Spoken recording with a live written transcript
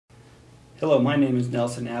Hello, my name is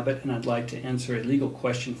Nelson Abbott, and I'd like to answer a legal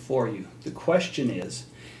question for you. The question is,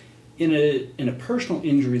 in a personal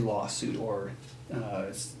injury lawsuit or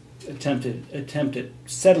attempt at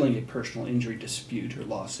settling a personal injury dispute or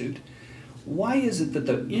lawsuit, why is it that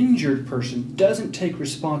the injured person doesn't take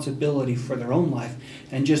responsibility for their own life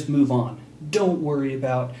and just move on? Don't worry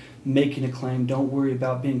about making a claim. Don't worry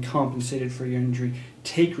about being compensated for your injury.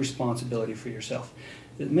 Take responsibility for yourself.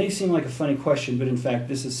 It may seem like a funny question, but in fact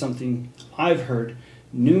this is something I've heard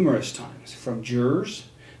numerous times from jurors,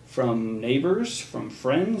 from neighbors, from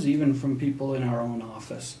friends, even from people in our own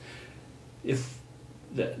office. If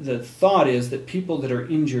the thought is that people that are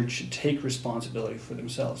injured should take responsibility for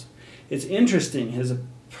themselves. It's interesting, as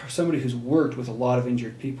somebody who's worked with a lot of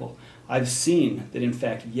injured people, I've seen that in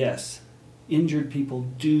fact, yes, injured people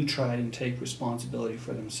do try and take responsibility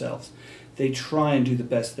for themselves. They try and do the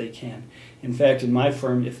best they can. In fact, in my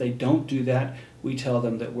firm, if they don't do that, we tell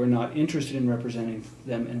them that we're not interested in representing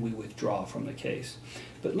them and we withdraw from the case.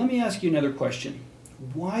 But let me ask you another question.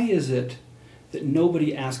 Why is it that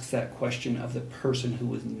nobody asks that question of the person who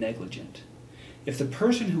was negligent? If the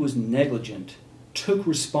person who was negligent took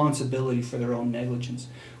responsibility for their own negligence,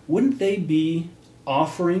 wouldn't they be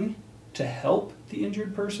offering to help the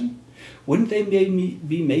injured person? Wouldn't they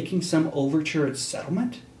be making some overture at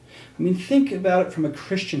settlement? I mean, think about it from a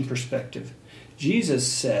Christian perspective.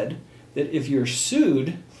 Jesus said that if you're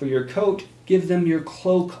sued for your coat, give them your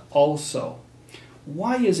cloak also.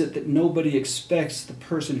 Why is it that nobody expects the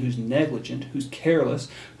person who's negligent, who's careless,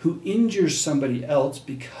 who injures somebody else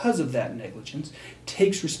because of that negligence,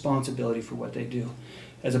 takes responsibility for what they do?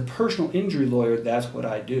 As a personal injury lawyer, that's what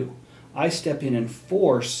I do. I step in and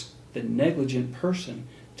force the negligent person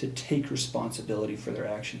to take responsibility for their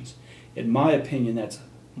actions. In my opinion, that's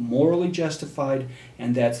morally justified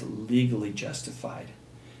and that's legally justified.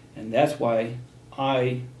 And that's why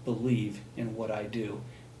I believe in what I do.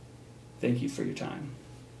 Thank you for your time.